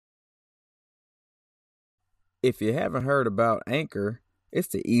If you haven't heard about Anchor, it's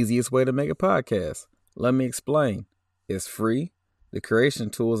the easiest way to make a podcast. Let me explain. It's free. The creation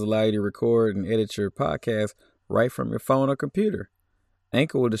tools allow you to record and edit your podcast right from your phone or computer.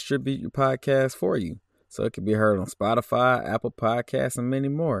 Anchor will distribute your podcast for you, so it can be heard on Spotify, Apple Podcasts, and many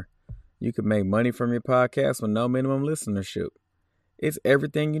more. You can make money from your podcast with no minimum listenership. It's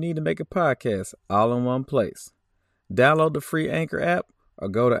everything you need to make a podcast, all in one place. Download the free Anchor app or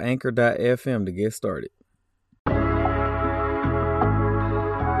go to anchor.fm to get started.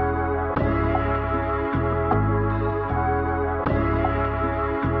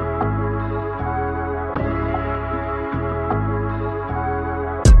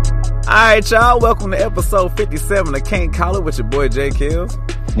 All right, y'all. Welcome to episode 57 of Can't Call It with your boy Jay Kills.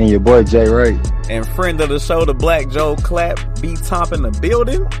 And your boy Jay Ray. And friend of the show, the Black Joe Clapp, B Tomp in the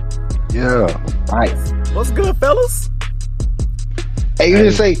building. Yeah. Nice. What's good, fellas? Hey, you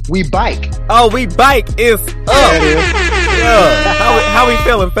didn't say we bike. Oh, we bike is up. Yeah. How we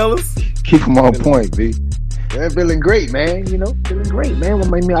feeling, fellas? Keep them on point, B. Yeah, feeling great, man. Feeling great, man.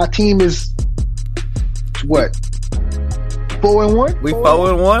 Well, I mean, our team is what? 4-1? We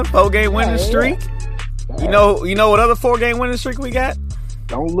 4-1, 4-game winning streak. Yeah. You know what other 4-game winning streak we got?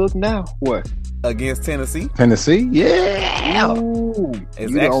 Don't look now. What? Against Tennessee. Tennessee? Yeah. Ooh,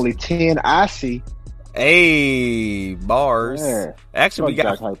 It's you the only 10 I see. Hey, bars. Yeah. Actually,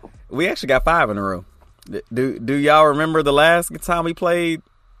 we actually got 5 in a row. Do y'all remember the last time we played?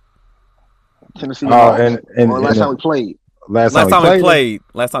 Tennessee. Last time we played.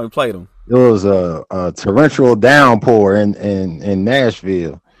 Last time we played them. It was a torrential downpour in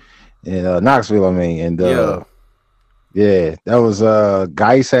Nashville, in Knoxville. I mean, and yeah, that was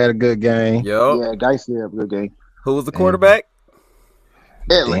Geis had a good game. Yep. Yeah, Geis had a good game. Who was the quarterback?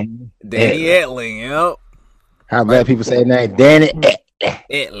 Etling. Danny Etling. Yep. How bad people say that name? Danny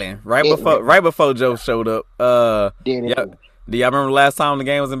Etling. Right before Joe showed up. Do y'all remember the last time the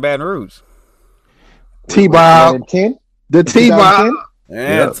game was in Baton Rouge? T-Bob. The T-Bob.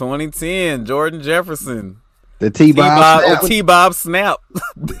 Yeah, 2010. Jordan Jefferson. The T-Bob snap.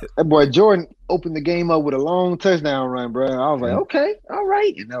 That boy Jordan opened the game up with a long touchdown run, bro. I was like, okay, all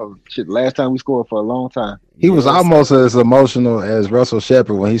right. Last time we scored for a long time. He was almost as emotional as Russell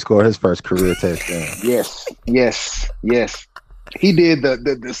Shepard when he scored his first career touchdown. Yes. He did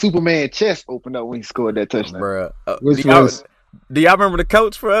the Superman chest open up when he scored that touchdown. Bruh. Do y'all remember the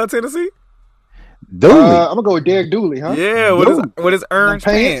coach for Tennessee? Dooley. I'm gonna go with Derek Dooley, huh? Yeah, with his orange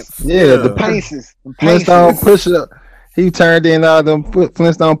pants. Yeah, the pants. Flintstone push up. He turned in them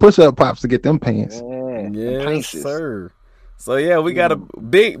Flintstone push up pops to get them pants. Yes, sir. So yeah, we got a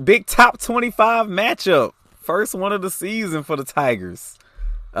big top 25 matchup. First one of the season for the Tigers.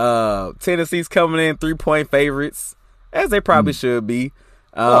 Tennessee's coming in 3-point favorites, as they probably should be.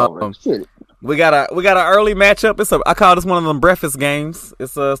 We got an early matchup. I call this one of them breakfast games. It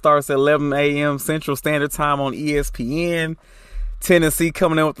starts at 11 a.m. Central Standard Time on ESPN. Tennessee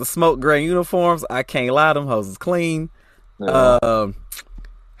coming in with the smoke gray uniforms. I can't lie, them hoses clean. How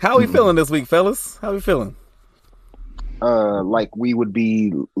we feeling this week, fellas? How we feeling? Like we would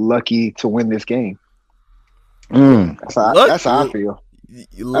be lucky to win this game. That's how I feel.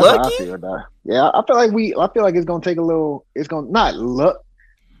 Lucky? Yeah, I feel like it's gonna take a little. It's gonna not luck.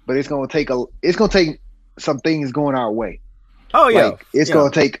 But it's gonna take some things going our way. Oh yeah, it's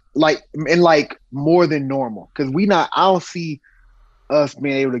gonna take more than normal because I don't see us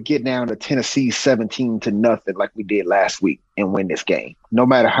being able to get down to Tennessee 17-0 like we did last week and win this game. No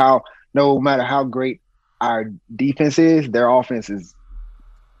matter how great our defense is, their offense is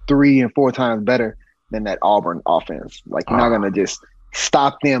 3 and 4 times better than that Auburn offense. Like you're not gonna just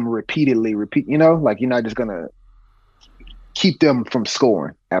stop them repeatedly. Like you're not just gonna keep them from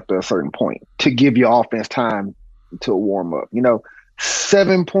scoring after a certain point to give your offense time to warm up.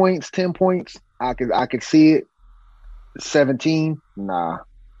 7 points, 10 points, I could see it. 17, nah.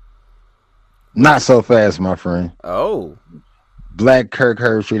 Not so fast, my friend. Oh. Black Kirk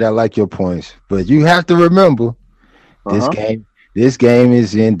Herbstreit, I like your points. But you have to remember this game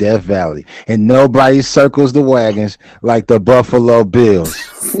is in Death Valley. And nobody circles the wagons like the Buffalo Bills.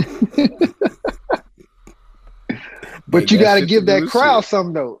 But you got to give that crowd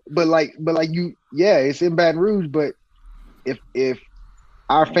something though. But it's in Baton Rouge. But if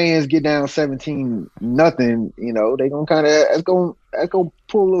our fans get down 17-0, they gonna that's gonna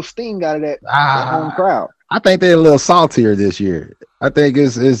pull a little sting out of that home crowd. I think they're a little saltier this year. I think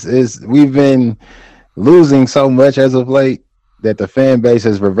it's we've been losing so much as of late that the fan base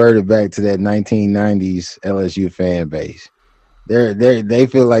has reverted back to that 1990s LSU fan base. They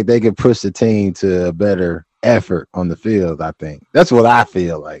feel like they could push the team to a better effort on the field. I think that's what I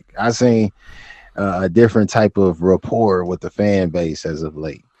feel like. a different type of rapport with the fan base as of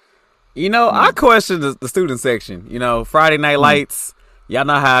late. You know, I question the student section. You know, Friday Night Lights. Y'all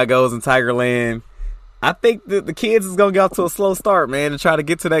know how it goes in Tigerland. I think that the kids is gonna get off to a slow start, man, and try to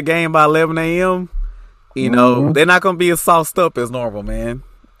get to that game by 11 a.m. You know, they're not gonna be as sauced up as normal, man.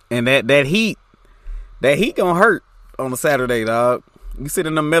 And that heat gonna hurt on a Saturday, dog. You sit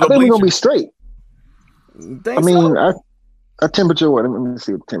in the middle. I think we're gonna be straight. I mean, our temperature. What? Let me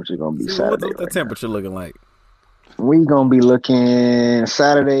see what the temperature gonna be Saturday. What's the temperature looking like? We gonna be looking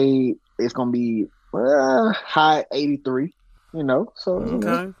Saturday. It's gonna be high 83. You know, so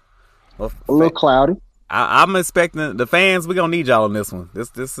okay. Well, a little cloudy. I'm expecting the fans. We're gonna need y'all on this one.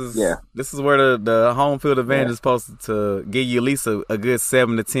 This is where the home field advantage is supposed to give you at least a good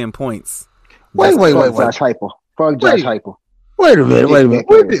 7 to 10 points. Wait. Josh Heupel. Fuck Josh Heupel. Wait a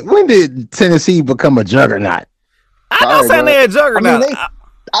minute. When did Tennessee become a juggernaut? I'm not saying they're a juggernaut.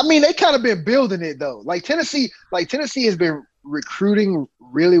 They kind of been building it though. Like Tennessee has been recruiting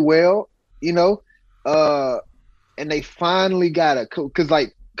really well, you know, and they finally got a coach because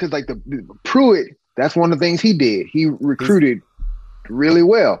the Pruitt. That's one of the things he did. He recruited really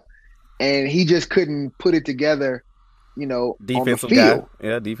well, and he just couldn't put it together, you know, defensive on the field. guy.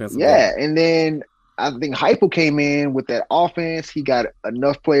 Yeah, defensive guy. guy. And then I think Heupel came in with that offense. He got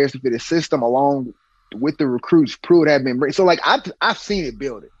enough players to fit his system along with the recruits Pruitt had been bringing. So, like, I've seen it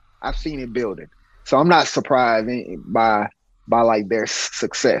building. So I'm not surprised by like their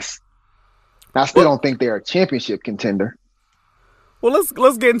success. I still don't think they're a championship contender. Well,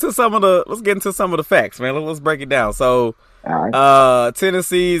 let's get into some of the facts, man. Let's break it down. So,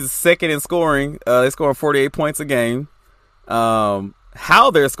 Tennessee's second in scoring. They're scoring 48 points a game.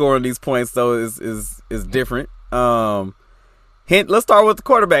 How they're scoring these points though is different. Let's start with the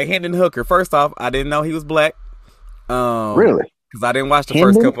quarterback, Hendon Hooker. First off, I didn't know he was black. Really? Because I didn't watch the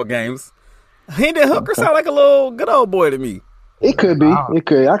first couple of games. Hendon Hooker sound like a little good old boy to me. It could be. It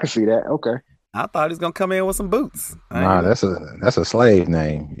could. I can see that. Okay. I thought he was gonna come in with some boots. Nah, that's a slave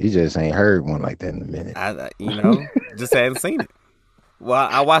name. You just ain't heard one like that in a minute. I just hadn't seen it. Well,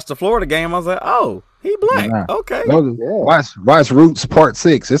 I watched the Florida game. I was like, oh, he black. Nah. Okay. Watch Roots Part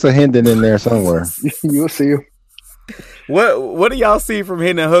 6. It's a Hendon in there somewhere. You'll see him. What do y'all see from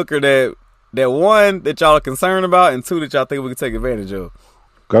Hendon Hooker that one that y'all are concerned about, and two that y'all think we can take advantage of?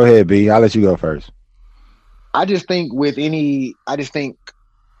 Go ahead, B. I'll let you go first. I just think with any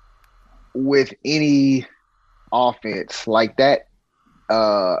offense like that,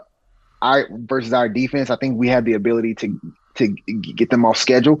 our versus our defense, I think we have the ability to get them off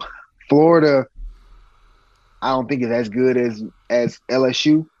schedule. Florida, I don't think is as good as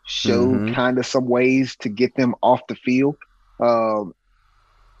LSU. Showed kind of some ways to get them off the field. I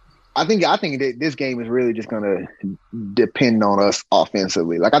think that this game is really just going to depend on us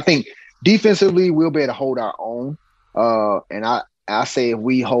offensively. Like, I think defensively we'll be able to hold our own. And I say if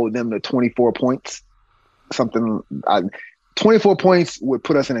we hold them to 24 points, 24 points would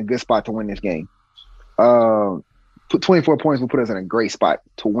put us in a good spot to win this game. 24 points would put us in a great spot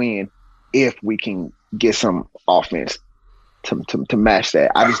to win if we can get some offense to match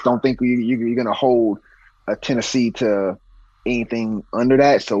that. I just don't think you're going to hold a Tennessee to anything under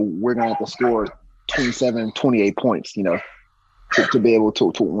that. So we're going to have to score 27, 28 points, you know, to be able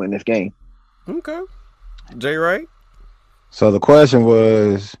to win this game. Okay. Jay Wright? So the question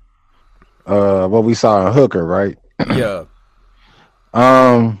was what we saw in Hooker, right? Yeah.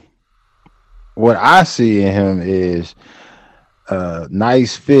 What I see in him is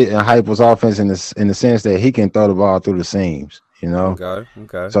nice fit in Heupel's offense in the sense that he can throw the ball through the seams, you know.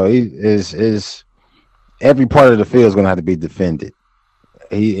 Okay. So he is every part of the field is going to have to be defended.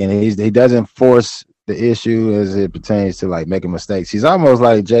 He doesn't force the issue as it pertains to like making mistakes. He's almost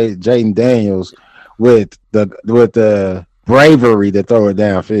like Jaden Daniels with the bravery to throw it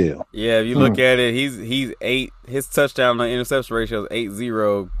downfield. Yeah, if you look at it, he's 8. His touchdown on interception ratio is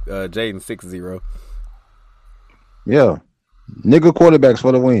 8-0. Jaden 6-0. Yeah. Nigga quarterbacks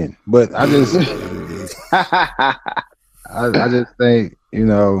for the win. But I just I just think, you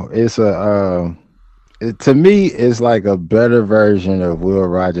know, it's to me it's like a better version of Will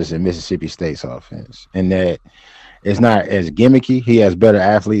Rogers in Mississippi State's offense, in that it's not as gimmicky. He has better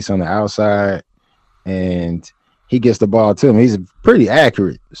athletes on the outside, and he gets the ball to him. He's pretty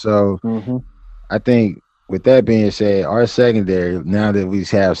accurate. So I think with that being said, our secondary, now that we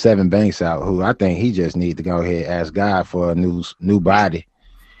have Sevyn Banks out, who I think he just need to go ahead and ask God for a new body.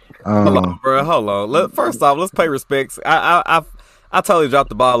 Hold on, bro. Hold on. First off, let's pay respects. I totally dropped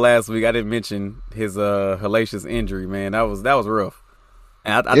the ball last week. I didn't mention his hellacious injury, man. That was rough.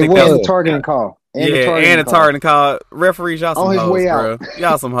 And I think that was a targeting call. And a targeting call. Referees, y'all some hoes, bro.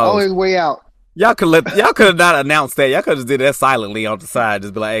 Y'all some hoes. On his way out. Y'all could have not announced that. Y'all could have just did that silently on the side.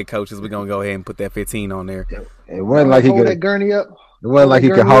 Just be like, "Hey, coaches, we're gonna go ahead and put that 15 on there." It wasn't like he hold could. that gurney up. It wasn't like he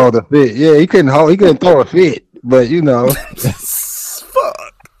could hold a fit. Yeah, he couldn't hold. He couldn't throw a fit. But Fuck.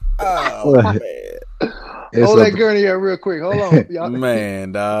 Oh man. Hold that gurney up real quick. Hold on, y'all.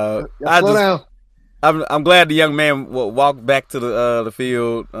 Man, dog. Slow down. I'm glad the young man walked back to the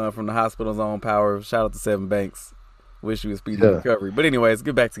field from the hospital's own power. Shout out to Seven Banks. Wish you a speedy recovery. But anyways,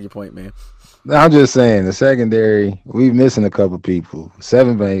 get back to your point, man. I'm just saying the secondary, we missing a couple people.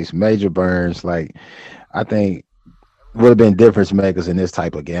 Seven Banks, Major Burns, like I think would have been difference makers in this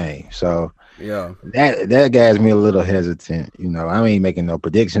type of game. So yeah, that guy's me a little hesitant. I ain't making no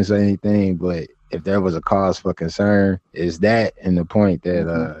predictions or anything, but if there was a cause for concern, is that and the point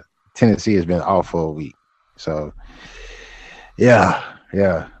that Tennessee has been off for a week. So yeah.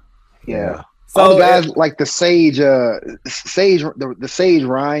 So all the guys like the Sage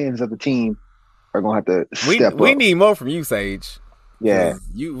Ryans of the team are gonna have to step up. We need more from you, Sage. Yeah,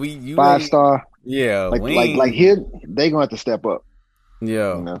 you 5-star. Yeah, like him, they gonna have to step up.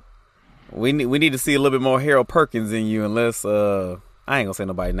 Yeah, we need to see a little bit more Harold Perkins in you. Unless I ain't gonna say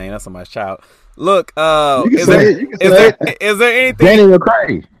nobody's name. That's somebody's child. Look, is there anything? Danny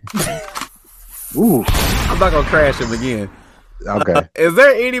McCray. Ooh, I'm not gonna crash him again. Okay. Is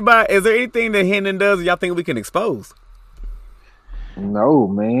there anything that Hendon does y'all think we can expose? No,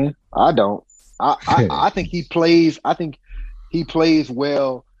 man. I don't. I think he plays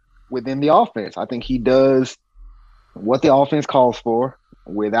well within the offense. I think he does what the offense calls for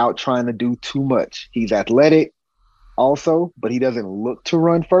without trying to do too much. He's athletic also, but he doesn't look to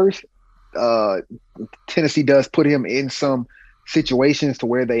run first. Tennessee does put him in some situations to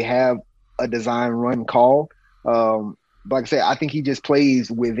where they have a design run call. But like I said, I think he just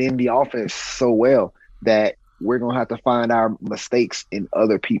plays within the offense so well that we're gonna have to find our mistakes in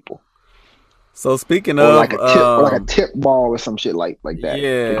other people. So speaking or of like a tip ball or some shit like that.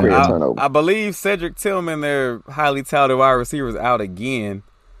 Yeah, I believe Cedric Tillman, their highly touted wide receiver, is out again.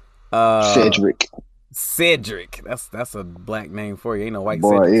 Cedric, that's a black name for you. Ain't no white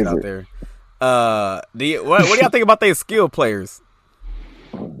Boy, Cedrics out there. What do y'all think about their skill players?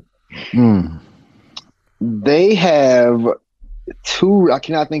 They have two. I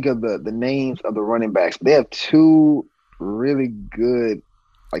cannot think of the names of the running backs, but they have two really good,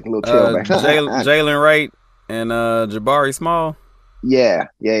 like little tailbacks. Jalen Wright and Jabari Small. Yeah.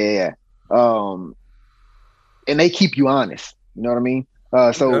 And they keep you honest. You know what I mean?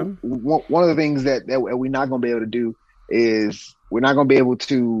 One of the things that we're not going to be able to do is we're not going to be able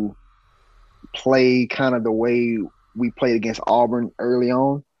to play kind of the way we played against Auburn early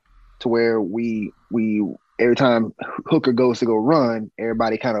on, to where we every time Hooker goes to go run,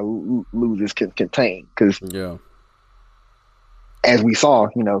 everybody kind of loses contain, because as we saw,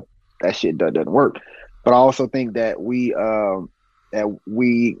 that shit doesn't work. But I also think that we just gonna have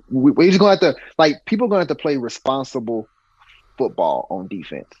to, like, people are gonna have to play responsible football on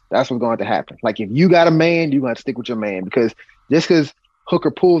defense. That's what's going to happen. Like, if you got a man, you're gonna have to stick with your man, because just because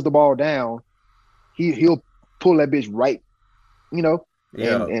Hooker pulls the ball down, he'll pull that bitch right, and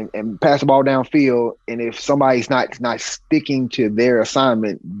pass the ball downfield. And if somebody's not sticking to their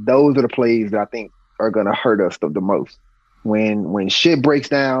assignment, those are the plays that I think are gonna hurt us the most. When shit breaks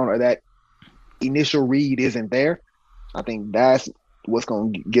down or that initial read isn't there, I think that's what's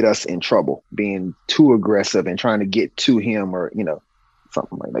going to get us in trouble, being too aggressive and trying to get to him or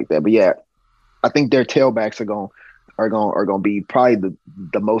something like that. But yeah, I think their tailbacks are going to be probably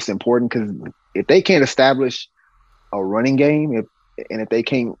the most important, because if they can't establish a running game, if they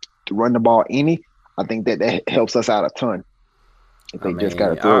can't run the ball I think that helps us out a ton. Just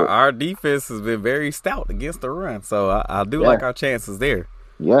got to throw our defense has been very stout against the run, so I do like our chances there.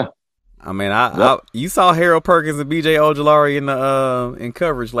 Yeah. I mean, you saw Harold Perkins and B.J. Ojulari in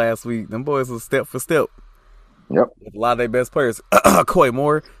coverage last week. Them boys was step for step. Yep. With a lot of their best players, Coy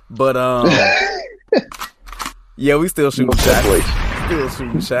Moore, but yeah, we still shooting shots.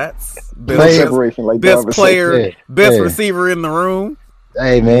 Best player, best receiver in the room.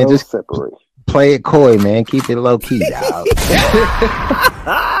 Hey man, just separate. Play it coy, man. Keep it low key, dog.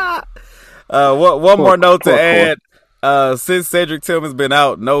 One more note to add. Since Cedric Tillman's been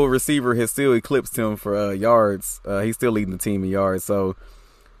out, no receiver has still eclipsed him for yards. He's still leading the team in yards. So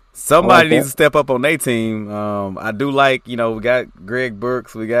somebody needs to step up on their team. I do like, we got Greg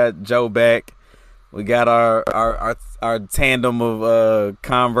Burks, we got Joe back, we got our tandem of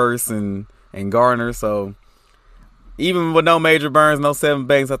Converse and Garner. So even with no Major Burns, no Seven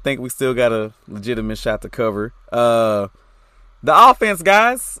Banks, I think we still got a legitimate shot to cover. The offense,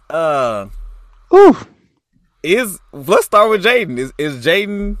 guys. Let's start with Jaden. Is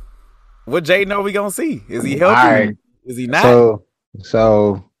Jaden what Jaden are we gonna see? Is he healthy? Right. Is he not?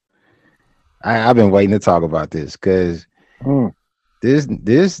 So I've been waiting to talk about this because this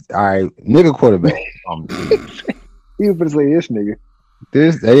all right, nigga quarterback. You better say this nigga.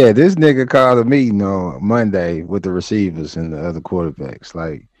 This nigga called a meeting on Monday with the receivers and the other quarterbacks.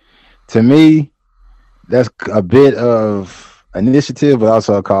 Like, to me, that's a bit of initiative, but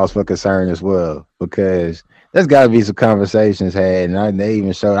also a cause for concern as well, because there's got to be some conversations had, and they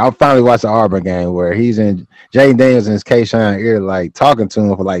even showed. I finally watched the Auburn game where he's in Jaden Daniels and Kayshawn ear, like talking to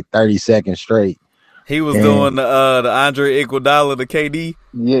him for like 30 seconds straight. He was doing the Andre Iguodala to KD.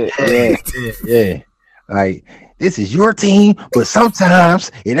 Yeah. Like, this is your team, but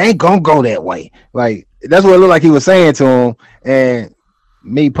sometimes it ain't gonna go that way. Like, that's what it looked like he was saying to him. And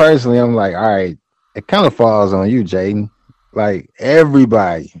me personally, I'm like, all right, it kind of falls on you, Jaden. Like,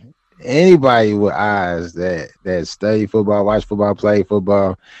 anybody with eyes that study football, watch football, play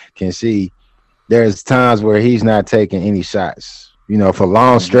football, can see there's times where he's not taking any shots, for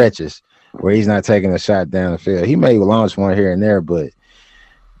long stretches where he's not taking a shot down the field. He may launch one here and there, but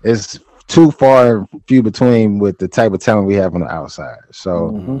it's too far few between with the type of talent we have on the outside.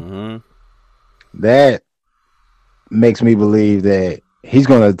 So that makes me believe that he's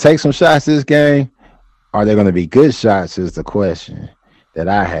going to take some shots this game. Are they going to be good shots is the question that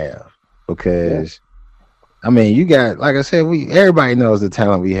I have. Because, I mean, you got, like I said, everybody knows the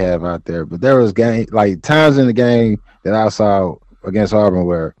talent we have out there. But there was times in the game that I saw against Auburn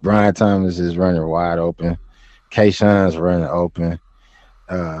where Brian Thomas is running wide open, Kayshawn's running open.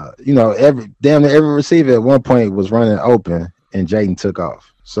 Damn near every receiver at one point was running open, and Jaden took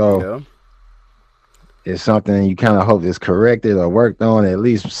off. So it's something you kind of hope is corrected or worked on. At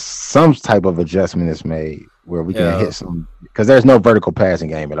least some type of adjustment is made where we can hit some, because there's no vertical passing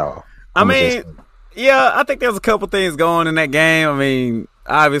game at all. I think there's a couple things going in that game. I mean,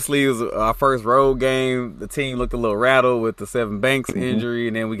 obviously, it was our first road game. The team looked a little rattled with the Sevyn Banks injury,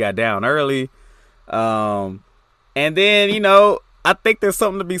 and then we got down early. And then, I think there's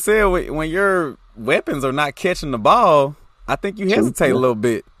something to be said when your weapons are not catching the ball. I think you hesitate a little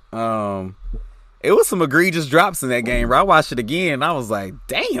bit. It was some egregious drops in that game, bro. I watched it again, and I was like,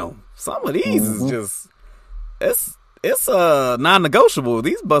 damn, some of these is just it's non-negotiable.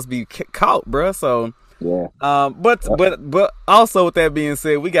 These must be caught, bro. So but also with that being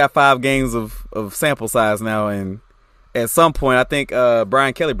said, we got 5 games of sample size now, and at some point, I think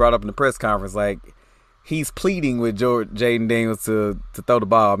Brian Kelly brought up in the press conference, like, he's pleading with Jaden Daniels to throw the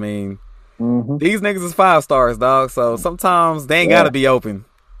ball. I mean, these niggas is 5 stars, dog. So sometimes they ain't got to be open.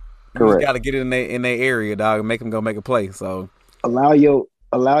 You just got to get it in their area, dog, and make them go make a play. So allow your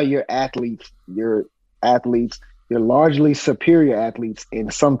athletes, your largely superior athletes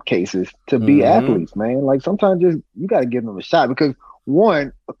in some cases, to be athletes, man. Like, sometimes you got to give them a shot, because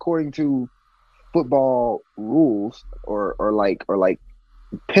one, according to football rules or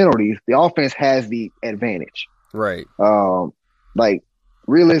penalties, the offense has the advantage. Right. Like,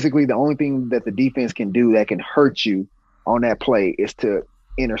 realistically, the only thing that the defense can do that can hurt you on that play is to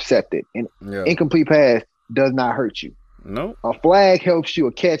intercept it. And incomplete pass does not hurt you. No. A flag helps you,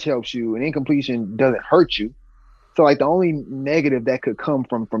 a catch helps you, an incompletion doesn't hurt you. So, like, the only negative that could come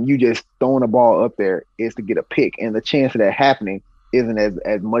from you just throwing a ball up there is to get a pick. And the chance of that happening isn't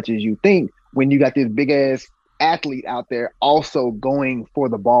as much as you think when you got this big ass athlete out there also going for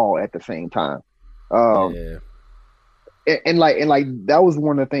the ball at the same time. And that was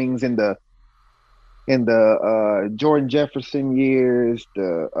one of the things in the Jordan Jefferson years,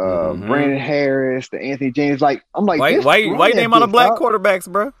 the Brandon Harris, the Anthony James. Like, I'm like, why name all the black quarterbacks,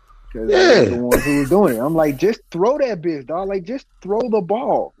 bro? Because they're the ones who was doing it. I'm like, just throw that bitch, dog. Like, just throw the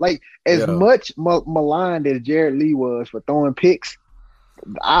ball. Like, as much maligned as Jared Lee was for throwing picks,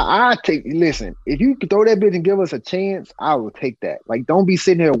 I take. Listen, if you could throw that bitch and give us a chance, I will take that. Like, don't be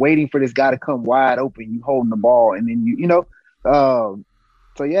sitting there waiting for this guy to come wide open, you holding the ball, and then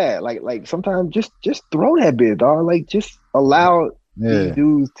So yeah, like sometimes just throw that bitch, dog. Like, just allow these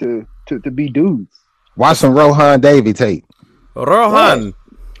dudes to be dudes. Watch some Rohan Davey tape. Rohan.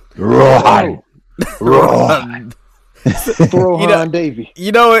 Rohan Davey.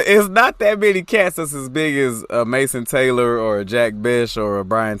 It's not that many cats that's as big as Mason Taylor or a Jack Bish or a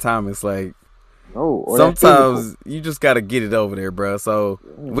Brian Thomas. Like, sometimes you just got to get it over there, bro. So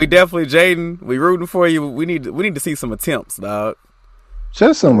we definitely, Jaden, we rooting for you. We need to see some attempts, dog.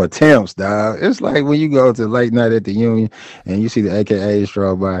 Just some attempts, dog. It's like when you go to late night at the Union and you see the AKAs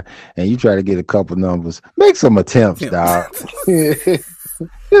stroll by and you try to get a couple numbers. Make some attempts, dog.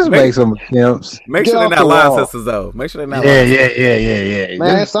 Just make some attempts. Make Get sure they're off not the line wall. sisters though. Make sure they're not. Yeah.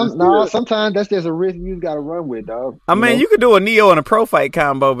 Man, sometimes that's just a risk you got to run with, dog. I mean, you could do a Neo and a Pro Fight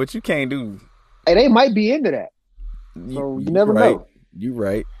combo, but you can't do. Hey, they might be into that. So you never right. know. You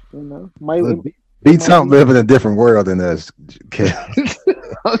right. You know, might. Beat something live in a different world than us.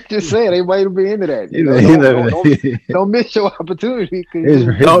 I'm just saying they might be into that. Don't miss your opportunity.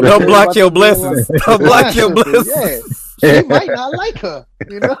 Don't block your blessings. Don't block your blessings. Yeah, she might not like her.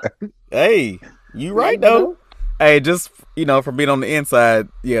 You know. Hey, you right though. Hey, just for being on the inside,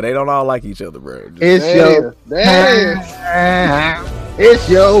 yeah, they don't all like each other, bro. It's your time. It's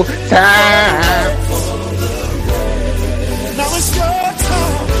your time. Now it's your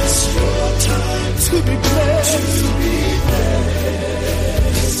time. It's your time to be blessed.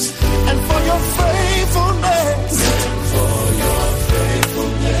 And for your faithfulness.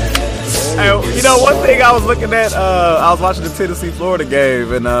 Hey, one thing I was looking at, I was watching the Tennessee-Florida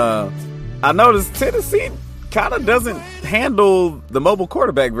game, and I noticed Tennessee kind of doesn't handle the mobile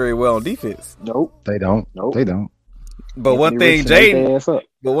quarterback very well on defense. Nope. They don't. But one thing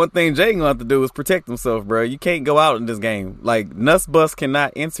Jaden gonna have to do is protect himself, bro. You can't go out in this game. Like, Nuss Bus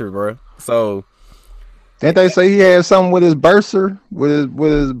cannot enter, bro. So didn't they say he had something with his burster, with his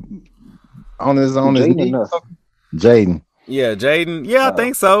on his knee? Jaden. Yeah, Jaden. Yeah, I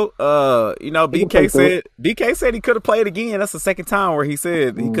think so. BK said he could have played again. That's the second time where he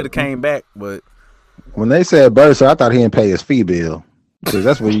said he could have came back, but when they said burster, I thought he didn't pay his fee bill, because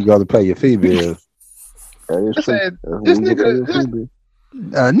that's where you go to pay your fee bill. I said, this nigga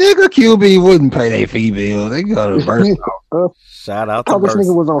QB wouldn't pay their fee bill. They go to burst off. Shout out to this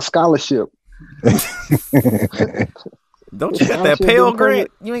nigga was on scholarship. Don't you got that Pell Grant?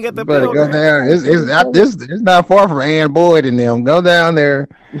 You ain't got that Pell Grant. It's not far from Ann Boyd and them. Go down there,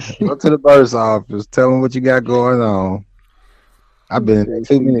 go to the burst office, tell them what you got going on. I've been there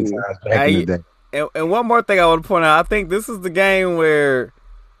too many times back in the day. And one more thing I want to point out, I think this is the game where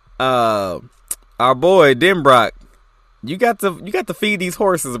our boy Denbrock, you got to feed these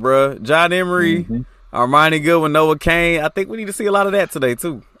horses, bro. John Emery, Armani Goodwin, Noah Kane. I think we need to see a lot of that today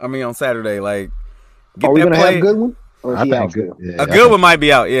too. I mean, on Saturday, like, are we gonna have a good one? Or I think good. Yeah, a good one might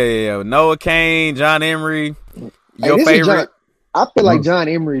be out. Yeah. Noah Kane, John Emery, your favorite. I feel like John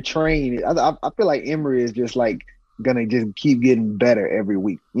Emery trained. I feel like Emery is just like gonna just keep getting better every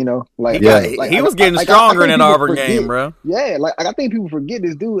week. You know, like he was getting stronger in that Auburn game, bro. Yeah, like I think people forget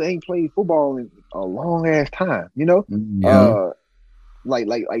this dude ain't played football in a long ass time. You know, like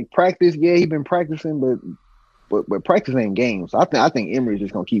practice. Yeah, he been practicing, but practice ain't games. So I think Emery's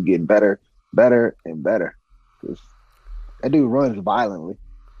just gonna keep getting better and better, because that dude runs violently.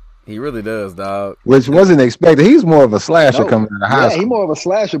 He really does, dog. Which wasn't expected. He's more of a slasher coming out of high school. Yeah, he's more of a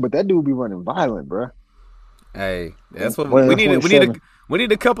slasher, but that dude be running violent, bro. Hey, that's what we need. We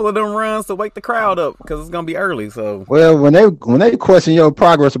need a couple of them runs to wake the crowd up, because it's gonna be early. So, well, when they question your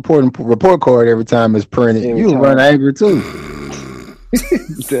progress report card every time it's printed, you run angry too.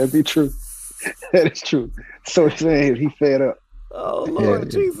 That'd be true. That is true. So saying he fed up. Oh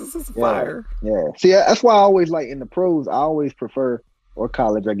Lord Jesus, it's fire. Yeah. See, that's why I always like in the pros. I always prefer, or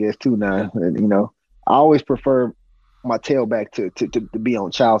college, I guess too. Now, I always prefer my tailback to be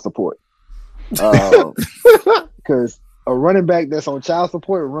on child support. Because a running back that's on child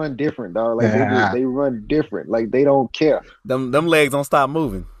support run different, dog. Like they run different. Like they don't care. Them legs don't stop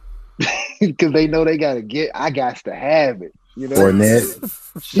moving. Because they know they I got to have it. You know,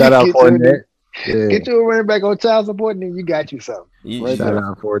 Fournette. Shout out Fournette. Yeah. Get you a running back on child support, and then you got you something. Shout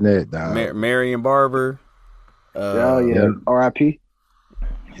out Fournette, dog. Marion Barber. R.I.P.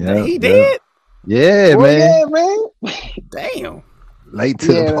 Yeah, he did. Yeah, man. Yeah, man. Damn. Late to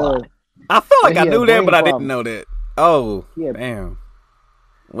the party. I feel like I knew that, but I didn't know that. Oh, damn.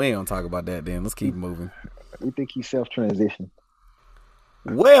 We ain't gonna talk about that then. Let's keep moving. We think he self-transitioned.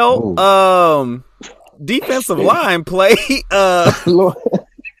 Well, defensive line play.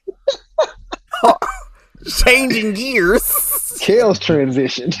 Changing gears. Kale's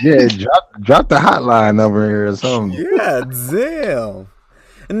transition. Yeah, drop the hotline over here or something. Yeah, damn.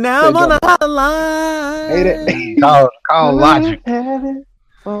 Now I'm on the hotline. Call Logic.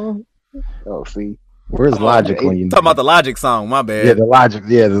 Oh, see. Where's Logic when you talking about the Logic song? My bad. Yeah, the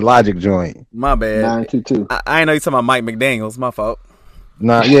Logic joint. My bad. 922. I ain't know you talking about Mike McDaniels. My fault.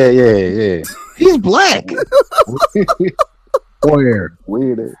 Nah, yeah. He's black. Where?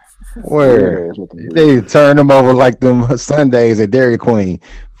 Weird. Where? They turn him over like them Sundays at Dairy Queen.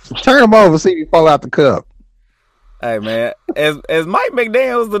 Turn him over, see if he fall out the cup. Hey man, as Mike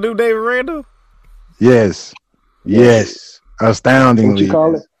McDaniels the new David Randall? Yes. Astoundingly. What you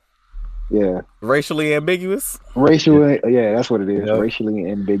call it? Yeah. Racially ambiguous. Yeah, that's what it is. Yep.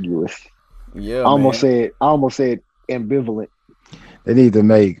 Racially ambiguous. Yeah, I almost said ambivalent. They need to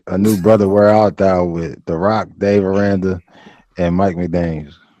make a new Brother Where Art Thou with The Rock, Dave Aranda, and Mike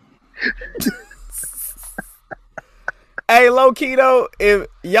McDaniels. Hey, low key though, if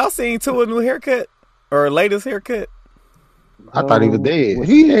y'all seen Tua new haircut or latest haircut, I thought he was dead.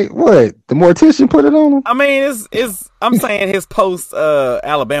 He ain't what? The mortician put it on him? I mean, it's I'm saying his post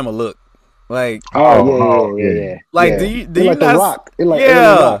Alabama look, like, Yeah. like Yeah. do It you like The not? Rock. It like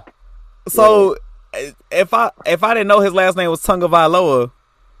Yeah. The Rock. So if I didn't know his last name was Tunga Vailoa,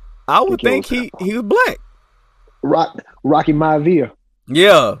 I would think he was black. Rocky Maivia.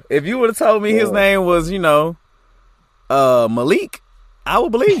 Yeah, if you would have told me his name was Malik, I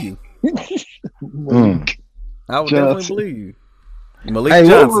would believe you. I would definitely believe you. Malik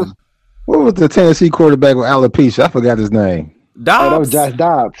Johnson. What was the Tennessee quarterback with alopecia? I forgot his name. Dobbs. Oh, that was Josh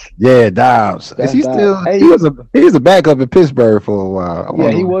Dobbs. Yeah, Dobbs. Is he Dobbs. still? Hey. He was a backup in Pittsburgh for a while.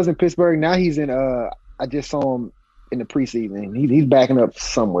 Yeah, he was in Pittsburgh. Now he's in. I just saw him in the preseason. He's backing up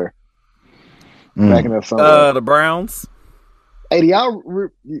somewhere. Backing up somewhere. The Browns. Hey, do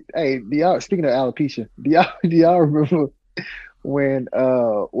y'all? Speaking of alopecia, do y'all remember when?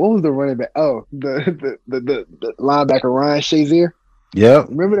 What was the running back? Oh, the linebacker Ryan Shazier. Yep.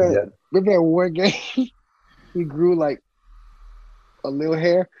 Remember that? Yeah. Remember that one game? He grew like a little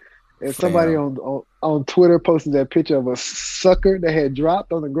hair, and somebody on Twitter posted that picture of a sucker that had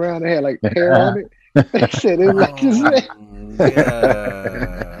dropped on the ground. That had like hair on it. They said it was like his man.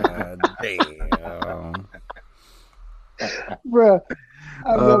 Damn. Bruh,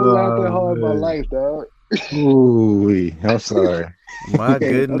 I've never laughed that hard in my life, dog. Ooh, I'm sorry. My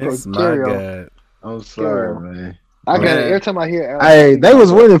goodness, my God. I'm sorry, man. I got it every time I hear. Hey, they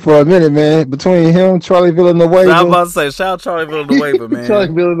was winning for a minute, man. Between him, Charlie Villanueva. I was about to say, shout out Charlie Villanueva, man. Charlie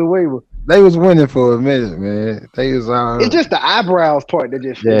Villanueva. They was winning for a minute, man. They was It's just the eyebrows part that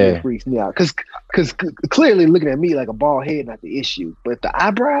just freaks me out. Because clearly looking at me like a bald head, not the issue, but the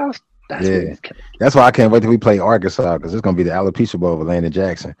eyebrows. That's why I can't wait till we play Arkansas, because it's gonna be the alopecia bowl with Landon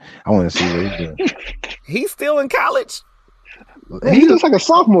Jackson. I want to see what he's doing. He's still in college. He looks like a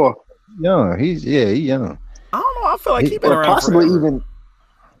sophomore. Young. He's young. I don't know. I feel like he's been around possibly forever. even.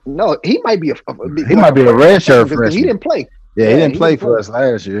 No, he might be He might be a redshirt freshman. He didn't play. Yeah, he didn't play for us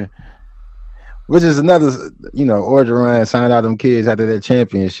last year. Which is another, Orgeron signed out them kids after that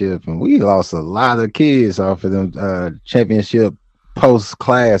championship, and we lost a lot of kids off of them championship post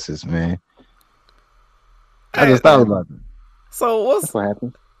classes, man. I just thought about it. So That's what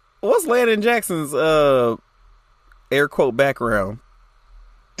happened. what's Landon Jackson's air quote background?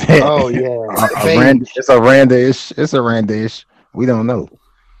 Oh yeah, it's a Randa-ish. It's a Randa-ish. We don't know.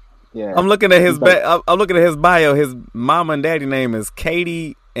 Yeah, I'm looking at his I'm looking at his bio. His mom and daddy name is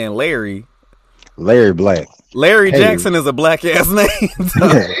Katie and Larry. Larry Black. Larry Jackson is a black ass name.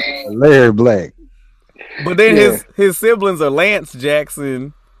 Larry Black. But then his siblings are Lance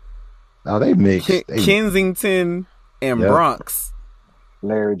Jackson. Oh, they mixed. Kensington and Bronx.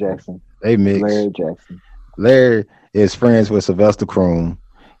 Larry Jackson. They mixed. Larry Jackson. Larry is friends with Sylvester Croom.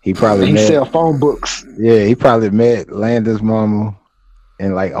 He sell phone books. Yeah, he probably met Landon's mama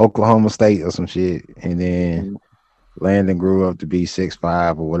in like Oklahoma State or some shit, and then Landon grew up to be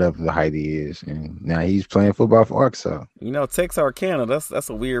 6'5" or whatever the height he is, and now he's playing football for Arkansas. Texarkana, that's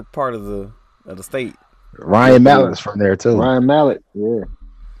a weird part of the state. Ryan Mallett's from there too. Ryan Mallett, yeah.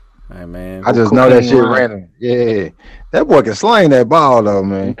 Hey man, I just know that shit random. Yeah, that boy can slang that ball though,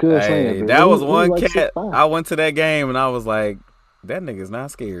 man. Hey, that was one cat. I went to that game and I was like, that nigga's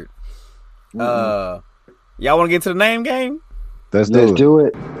not scared. Y'all want to get to the name game? Let's do it. Do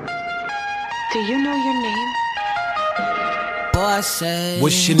you know your name? Boy, say,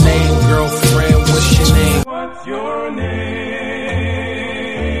 what's your name, girlfriend? What's your name? What's your name?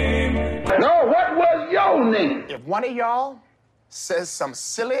 No, what was your name? If one of y'all says some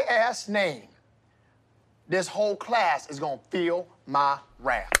silly ass name, this whole class is gonna feel my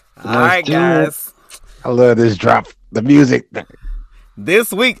wrath. All right, guys. I love this drop. The music.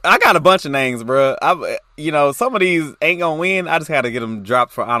 This week, I got a bunch of names, bro. Some of these ain't gonna win. I just had to get them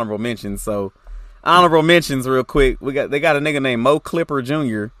dropped for honorable mentions. So, honorable mentions, real quick. They got a nigga named Mo Clipper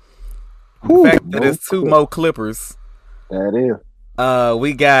Jr. The fact that it's two Mo Clippers. That is.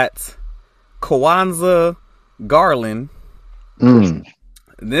 We got Kwanzaa Garland.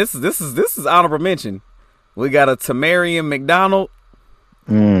 This is honorable mention. We got a Tamarian McDonald.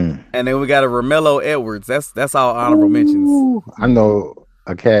 And then we got a Romello Edwards. That's all honorable mentions. I know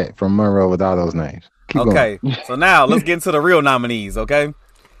a cat from Monroe with all those names. Keep going. So now let's get into the real nominees, okay?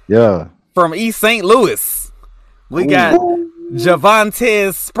 Yeah. From East St. Louis, we got Javonte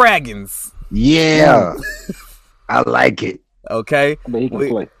Spraggins. Yeah. I like it. Okay. I mean, he can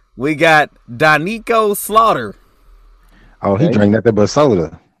play. We got Danico Slaughter. Oh, he drank nothing but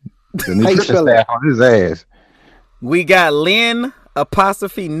soda. The nutrition staff on his ass. We got Lynn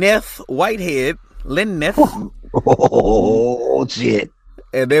apostrophe Neth Whitehead. Lynn Neth. Oh, shit.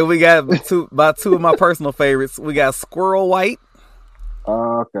 And then we got two of my personal favorites. We got Squirrel White.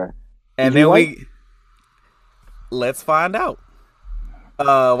 Okay. And then let's find out.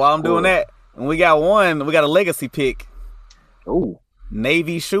 While I'm doing that, and we got a legacy pick. Oh.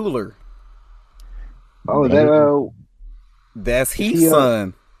 Navy Schuler. Oh, that's Heath's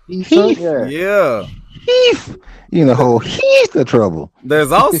son. Heath? Yeah. Heath. You know, he's the trouble.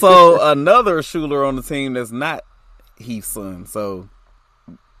 There's also another Schuler on the team that's not Heath's son. So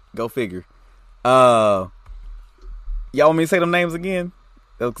go figure. Y'all want me to say them names again?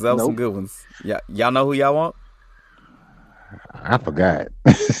 Because that was some good ones. Yeah, y'all know who y'all want? I forgot.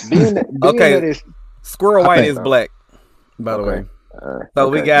 Okay. Squirrel White is black, by the way. So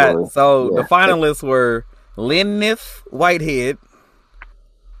we got the finalists were Lyneth Whitehead.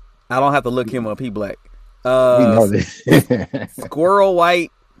 I don't have to look him up. He black. We know this. Squirrel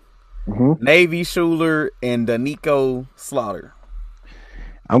White, Navy Schuler, and Danico Slaughter.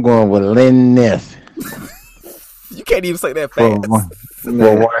 I'm going with Lyneth. You can't even say that fast.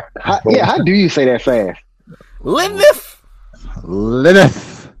 How do you say that fast? Lyneth.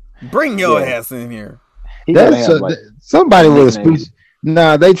 Bring your ass in here. Somebody with a speech.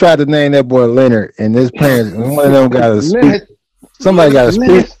 Nah, they tried to name that boy Leonard, and his parents. One of them got a speech. Somebody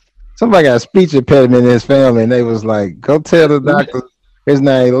got a speech impediment in his family, and they was like, "Go tell the doctor his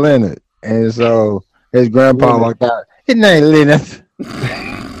name Leonard." And so his grandpa walked out. His name Leonard.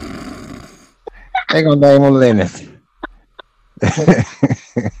 They gonna name him Leonard.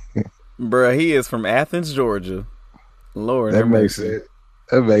 Bruh, he is from Athens, Georgia. Lord, that makes sense.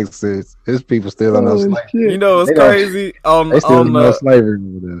 That makes sense. His people still on those slavery. You know, it's crazy. On the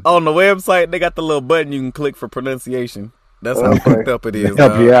website, they got the little button you can click for pronunciation. That's how fucked up it is.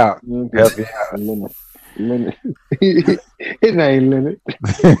 Help you out. Leonard. His name Leonard.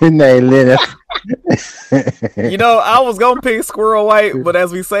 His name Leonard. You know, I was gonna pick Squirrel White, but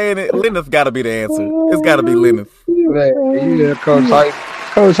as we saying it, Leonard's got to be the answer. It's got to be Leonard. Yeah,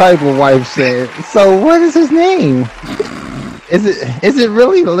 Coach Hyper's wife said. So, what is his name? Is it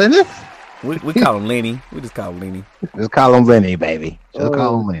really Leonard? We call him Lenny. We just call him Lenny. Just call him Lenny, baby. Just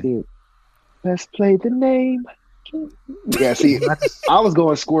call him Lenny. Shit. Let's play the name. Yeah, see, I was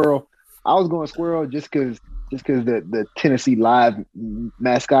going Squirrel. Just because the Tennessee Live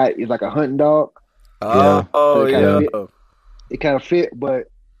mascot is like a hunting dog. It kind of fit, but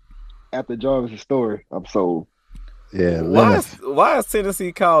after Jarvis' story, I'm sold. Yeah. Why is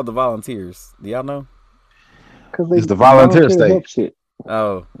Tennessee called the Volunteers? Do y'all know? It's the volunteer state.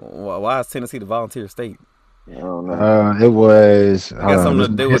 Oh, why is Tennessee the volunteer state? I don't know. It was. Got something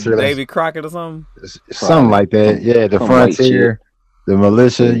to do with Davy Crockett or something? Something like that. Yeah, the frontier, the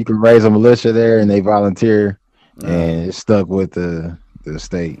militia. You can raise a militia there, and they volunteer, and it's stuck with the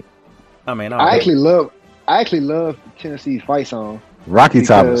state. I mean, I actually love Tennessee's fight song. Rocky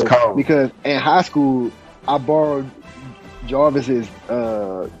Top is cold because in high school I borrowed Jarvis's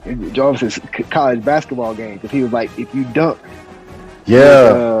college basketball game because he was like, if you dunk,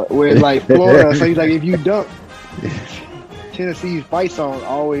 where it's like Florida, so he's like, if you dunk, Tennessee's fight song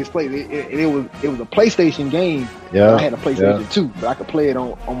always played. It was a PlayStation game. Yeah, I had a PlayStation 2, but I could play it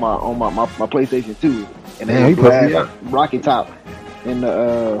on my PlayStation 2, and then had Rocky Top in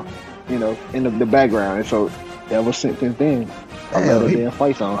the in the background, and so ever since then, I love the damn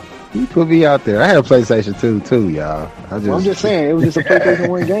fight song. He put me out there. I had a PlayStation 2 too, y'all. I'm just saying, it was just a PlayStation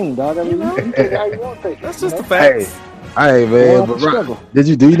 1 game, dog. I mean, you take it how you want to take it. That's just the facts. Hey man, but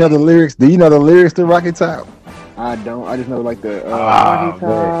do you know the lyrics? Do you know the lyrics to Rocky Top? I don't. I just know like the Rocky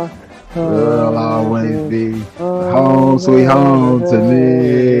Top. Will always be home, sweet home to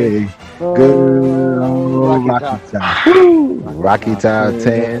me. Good old Rocky Top. Rocky Top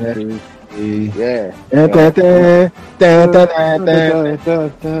 10. Yeah.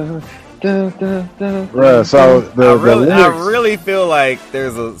 Bruh, so I really feel like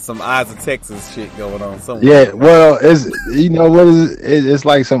there's some Eyes of Texas shit going on somewhere. Yeah, well, it's what is it? It's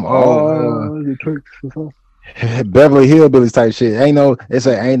like some Beverly Hillbillies type shit. Ain't no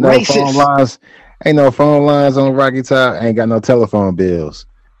phone lines. Ain't no phone lines on Rocky Top. Ain't got no telephone bills.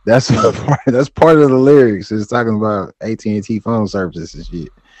 That's part of the lyrics. It's talking about AT&T phone services and shit.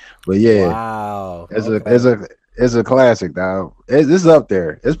 But yeah, wow, it's a classic, dog. It's up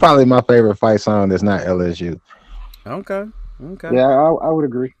there. It's probably my favorite fight song that's not LSU. Okay. Yeah, I would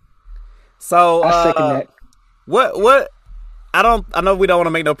agree. So I second that. What I know we don't want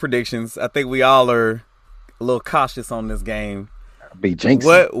to make no predictions. I think we all are a little cautious on this game. Be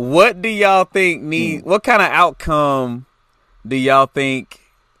jinxing. What do y'all think need? What kind of outcome do y'all think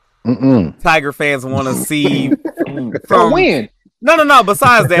Tiger fans want to see from a win? No.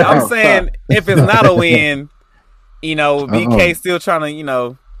 Besides that, I'm saying if it's not a win, BK still trying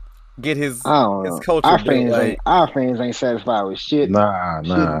to get his culture. Our fans ain't satisfied with shit.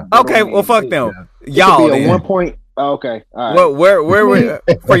 Nah. Okay, well, fuck them. Y'all be a 1 point. Okay, all right. Well, where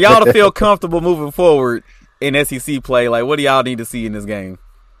for y'all to feel comfortable moving forward in SEC play? Like, what do y'all need to see in this game?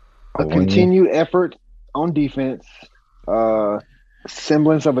 A continued effort on defense,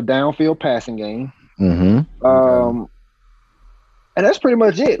 semblance of a downfield passing game. Mm-hmm. And that's pretty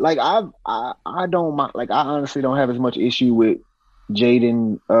much it. Like I don't mind. Like I honestly don't have as much issue with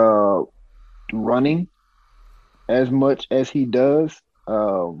Jaden running as much as he does.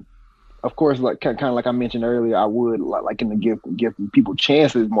 Of course, like kind of like I mentioned earlier, I would like him to give people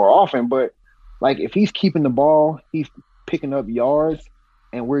chances more often. But like if he's keeping the ball, he's picking up yards,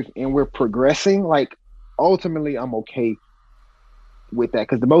 and we're progressing. Like ultimately, I'm okay with that,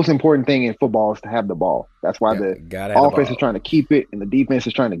 because the most important thing in football is to have the ball. That's why the offense is trying to keep it and the defense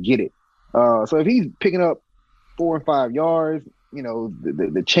is trying to get it. So if he's picking up 4 and 5 yards,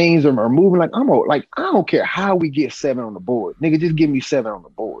 the chains are moving. Like I don't care how we get 7 on the board, nigga. Just give me 7 on the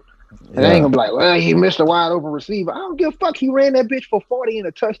board. And I ain't gonna be like, well, he missed a wide open receiver. I don't give a fuck. He ran that bitch for 40 and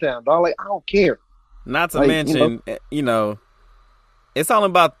a touchdown, dog. Like I don't care. Not to mention, it's only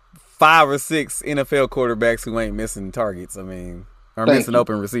about 5 or 6 NFL quarterbacks who ain't missing targets. I mean. Or missing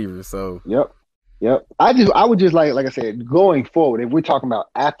open receivers. So Yep. I would just like I said, going forward, if we're talking about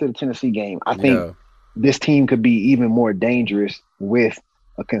after the Tennessee game, I think this team could be even more dangerous with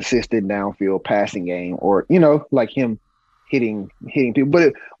a consistent downfield passing game, or like him hitting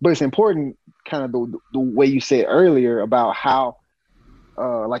people. But it's important, kind of the way you said earlier about how,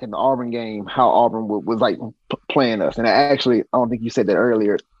 like in the Auburn game, how Auburn was like playing us. And I don't think you said that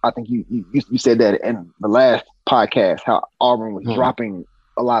earlier. I think you said that in the last podcast, how Auburn was dropping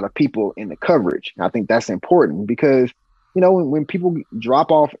a lot of people in the coverage. And I think that's important because, when people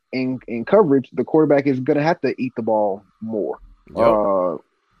drop off in coverage, the quarterback is going to have to eat the ball more. Yep.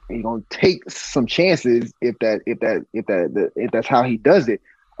 He's going to take some chances if that's how he does it.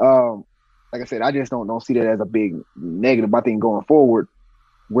 Like I said, I just don't see that as a big negative. I think going forward,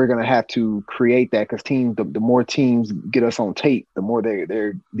 we're going to have to create that, because the more teams get us on tape, the more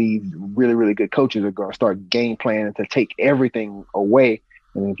these really, really good coaches are going to start game planning to take everything away.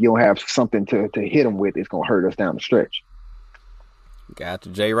 And if you don't have something to hit them with, it's going to hurt us down the stretch. Got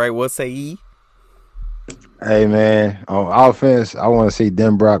you, Jay. Right? What say ye? Hey, man, on offense, I want to see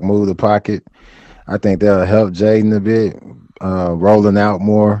Denbrock move the pocket. I think that'll help Jaden a bit, rolling out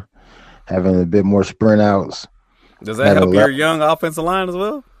more, having a bit more sprint outs. Does that help your young offensive line as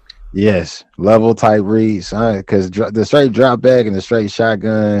well? Yes, level type reads, because the straight drop back and the straight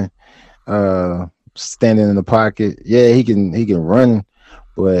shotgun, standing in the pocket. Yeah, he can run,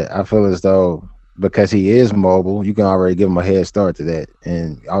 but I feel as though because he is mobile, you can already give him a head start to that,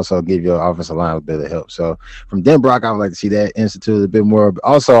 and also give your offensive line a bit of help. So from Denbrock, I would like to see that instituted a bit more.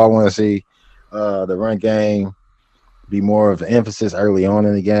 Also, I want to see the run game be more of an emphasis early on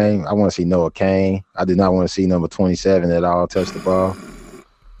in the game. I want to see Noah Cain. I do not want to see number 27 at all touch the ball.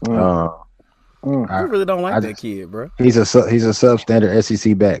 I really don't like that kid, bro. He's a substandard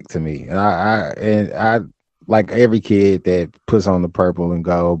SEC back to me, and I like every kid that puts on the purple and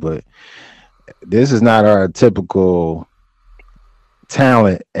gold, but this is not our typical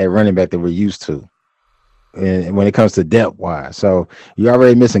talent at running back that we're used to, and when it comes to depth wise. So you're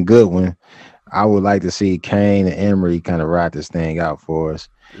already missing Goodwin. I would like to see Kane and Emery kind of ride this thing out for us.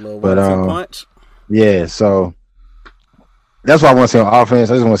 But punch. Yeah, so that's what I want to see on offense.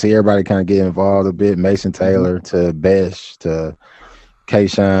 I just want to see everybody kind of get involved a bit. Mason Taylor to Besh to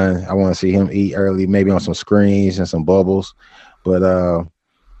Kayshawn. I want to see him eat early, maybe on some screens and some bubbles. But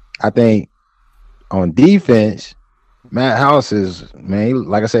I think on defense, Matt House is, man,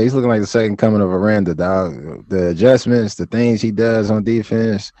 like I said, he's looking like the second coming of Aranda, dog. The adjustments, the things he does on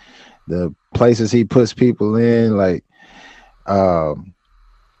defense, the places he puts people in, like I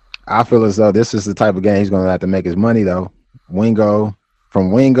feel as though this is the type of game he's going to have to make his money, though.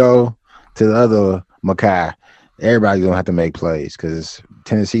 From Wingo to the other Makai, everybody's going to have to make plays because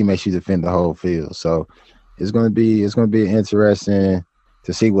Tennessee makes you defend the whole field. So it's going to be interesting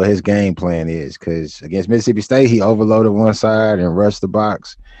to see what his game plan is, because against Mississippi State, he overloaded one side and rushed the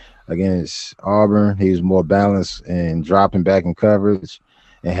box. Against Auburn, he was more balanced and dropping back in coverage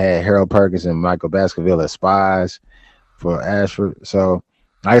and had Harold Perkins and Michael Baskerville as spies for Ashford. So,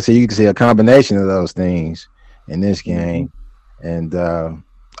 like I said, you can see a combination of those things in this game. And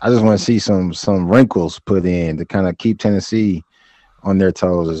I just want to see some wrinkles put in to kind of keep Tennessee on their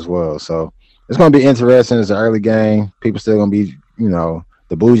toes as well. So it's going to be interesting. It's an early game. People still going to be,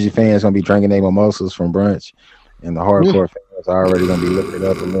 the bougie fans going to be drinking their mimosas from brunch, and the hardcore fans are already going to be lifted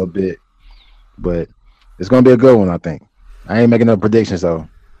up a little bit. But it's going to be a good one, I think. I ain't making no predictions, though.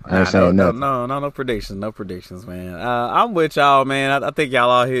 I ain't saying nothing. No predictions. No predictions, man. I'm with y'all, man. I think y'all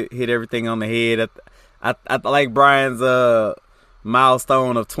all hit everything on the head. I like Brian's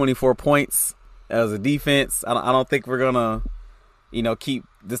milestone of 24 points as a defense. I don't think we're gonna, keep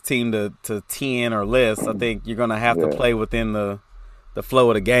this team to 10 or less. I think you're gonna have to play within the flow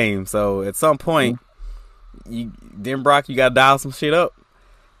of the game. So at some point, Brock, you gotta dial some shit up.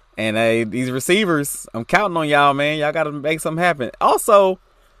 And these receivers, I'm counting on y'all, man. Y'all gotta make something happen. Also,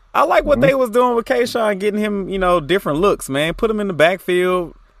 I like what they was doing with Kayshawn, getting him, different looks, man. Put him in the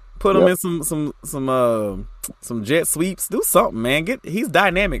backfield. Put him in some jet sweeps. Do something, man. He's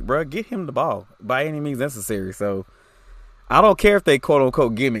dynamic, bro. Get him the ball by any means necessary. So I don't care if they quote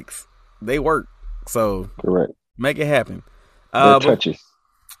unquote gimmicks. They work. So correct. Make it happen. Touches.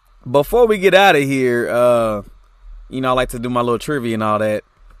 Before we get out of here, I like to do my little trivia and all that.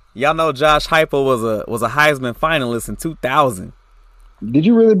 Y'all know Josh Heupel was a Heisman finalist in 2000. Did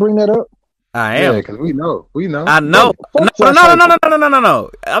you really bring that up? I am. Yeah, because we know. I know. No.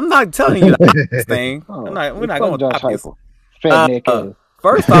 I'm not telling you this thing. We're not going to top this. Fat neck ass.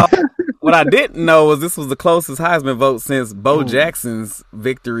 First off, what I didn't know was this was the closest Heisman vote since Bo Jackson's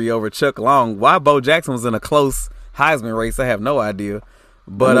victory over Chuck Long. Why Bo Jackson was in a close Heisman race, I have no idea.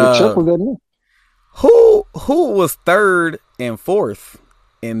 But Chuck was in who was third and fourth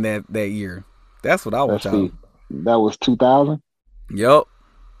in that year? That's what I want y'all. That was 2000. Yep.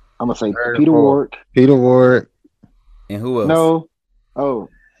 I'm gonna say Peter Ward. Peter Ward. And who else? No. Oh.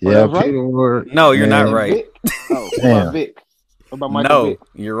 Yeah, right? Peter Ward. No, you're not right. Vic? Oh, Damn. Vic. What about Michael Vick?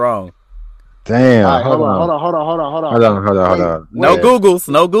 You're wrong. Damn. Right, hold on. Hold on. No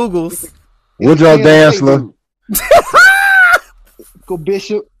Googles. Woodrow Dantzler. Go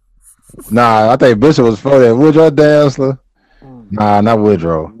Bishop. Nah, I think Bishop was for that. Woodrow Dantzler. Nah, not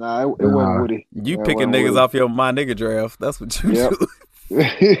Woodrow. Nah, it wasn't Woody. You picking niggas off your my nigga draft. That's what you do.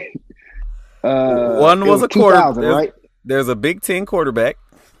 One was a quarter, right? There's a Big Ten quarterback.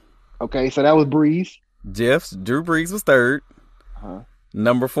 Okay, so that was Breeze. Drew Brees was third.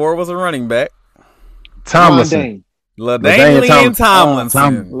 Number 4 was a running back. Tomlinson. LaDainian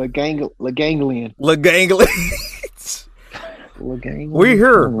Tomlinson. LaGanglian. We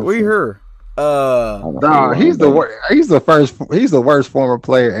here. No, he's the worst former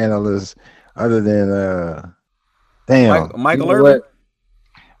player analyst other than Michael Irvin.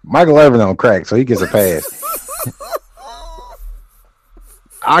 Michael Irvin on crack, so he gets a pass.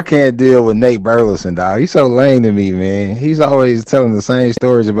 I can't deal with Nate Burleson, dog. He's so lame to me, man. He's always telling the same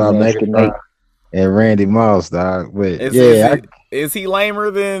stories about Nate and Randy Moss, dog. But is he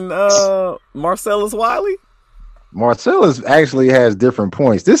lamer than Marcellus Wiley? Marcellus actually has different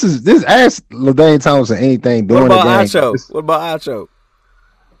points. This ask LaDainian Tomlinson anything during the game. What about Acho?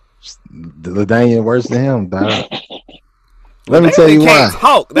 LaDainian worse than him, dog. Let me tell you why.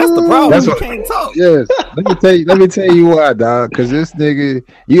 Talk. That's the problem. You can't talk. Yes. Let me tell you why, dog. Because this nigga,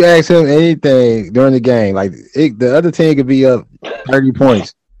 you ask him anything during the game, like the other team could be up 30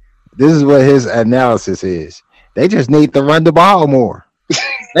 points. This is what his analysis is. They just need to run the ball more.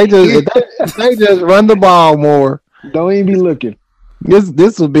 They just run the ball more. Don't even be looking.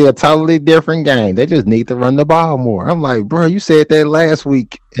 This will be a totally different game. They just need to run the ball more. I'm like, bro, you said that last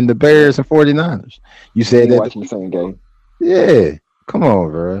week in the Bears and 49ers. You said that watching the same game. Yeah, come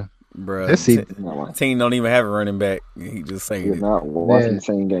on, bro. Let's see. Team don't even have a running back. He just saying You're not watching the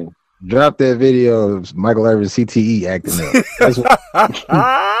same game. Drop that video of Michael Irvin CTE acting up. That's what...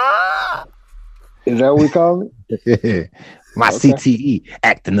 Is that what we call it? My CTE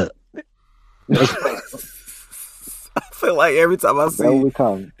acting up. I feel like every time I see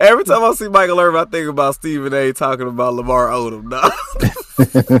Michael Irvin, I think about Stephen A. talking about Lamar Odom.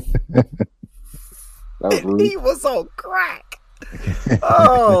 He was on crack.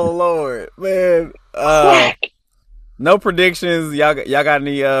 Oh Lord, man. No predictions. Y'all got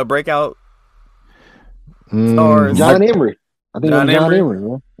any breakout stars? John Emery. I think John Emery.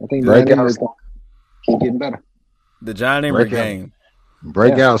 Man. I think John Emery's going to keep getting better. The John Emery game.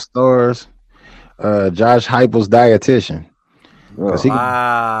 Breakout stars. Josh Heupel's dietitian.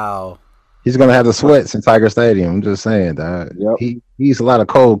 Wow. He's gonna have the sweats in Tiger Stadium. I'm just saying, dog. Yep. He eats a lot of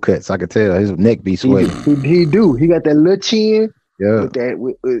cold cuts. I could tell his neck be sweating. He do. He got that little chin. Yeah.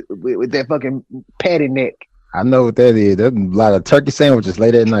 With that fucking patty neck. I know what that is. There's a lot of turkey sandwiches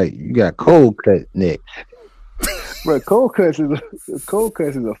late at night. You got cold cut neck. But cold cuts is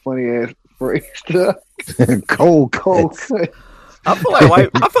a funny ass phrase. Cold cuts. I feel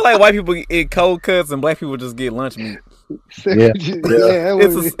like white people eat cold cuts and black people just get lunch meat. Yeah.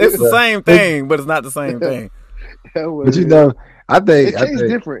 It's the same thing, but it's not the same thing. But you know, I think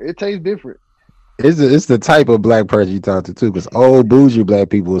different. It tastes different. It's the type of black person you talk to too, because old bougie black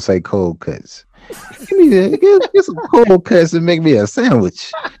people will say cold cuts. Get some cold cuts and make me a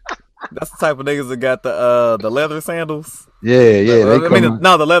sandwich. That's the type of niggas that got the leather sandals. Yeah.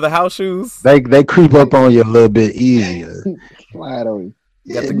 The leather house shoes. They creep up on you a little bit easier. Slide on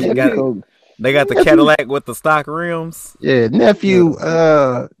you. They got the Cadillac with the stock rims. Yeah, nephew,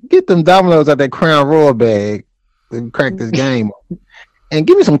 get them Dominoes out that Crown Royal bag and crack this game. And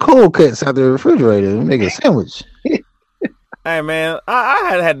give me some cold cuts out the refrigerator and make a sandwich. Hey man,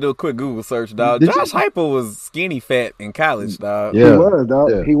 I had to do a quick Google search, dog. Josh Heupel was skinny fat in college, dog. Yeah. He was, dog.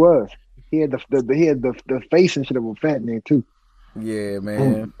 Yeah. He was. He had the face and shit of a fat man too. Yeah,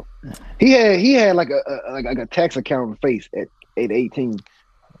 man. He had like a tax accountant face at 18.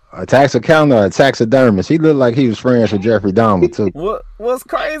 A tax accountant or a taxidermist. He looked like he was friends with Jeffrey Dahmer too. What's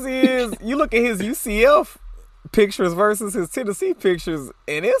crazy is you look at his UCF pictures versus his Tennessee pictures,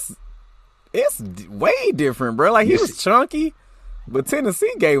 and it's way different, bro. Like he was chunky, but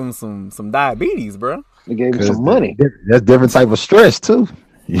Tennessee gave him some diabetes, bro. They gave him some money. That's different type of stress too.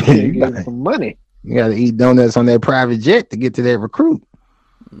 They gave him some money. You got to eat donuts on that private jet to get to that recruit.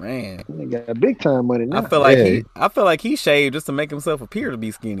 Man, they got big time money now. I feel like he shaved just to make himself appear to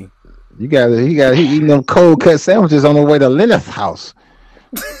be skinny. He eating them cold cut sandwiches on the way to Lennox house.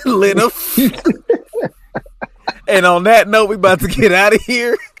 Lennox. And on that note, we about to get out of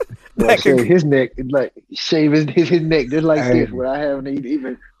here. Shave his neck, like shave his neck just like this. When I haven't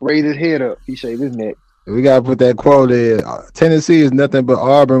even raised his head up, he shaved his neck. We gotta put that quote in. Tennessee is nothing but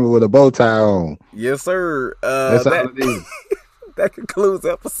Auburn with a bow tie on. Yes, sir. That's all it is. That concludes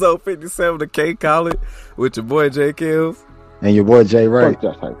episode 57 of K Call It with your boy Jay Kills and your boy Jay Wright.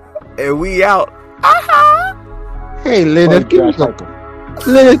 And we out. Hey, Leonard, give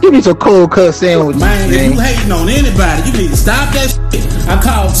me some cold cut sandwich. Man, if you hating on anybody, you need to stop that shit. I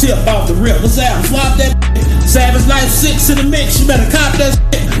called Tip off the rip. What's that? Flop that shit. Savage Life 6 in the mix. You better cop that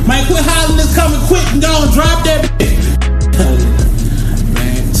shit. Man, quit hollering this coming quick and go and drop that shit.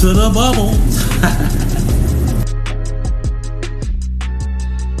 Man, to the bubble.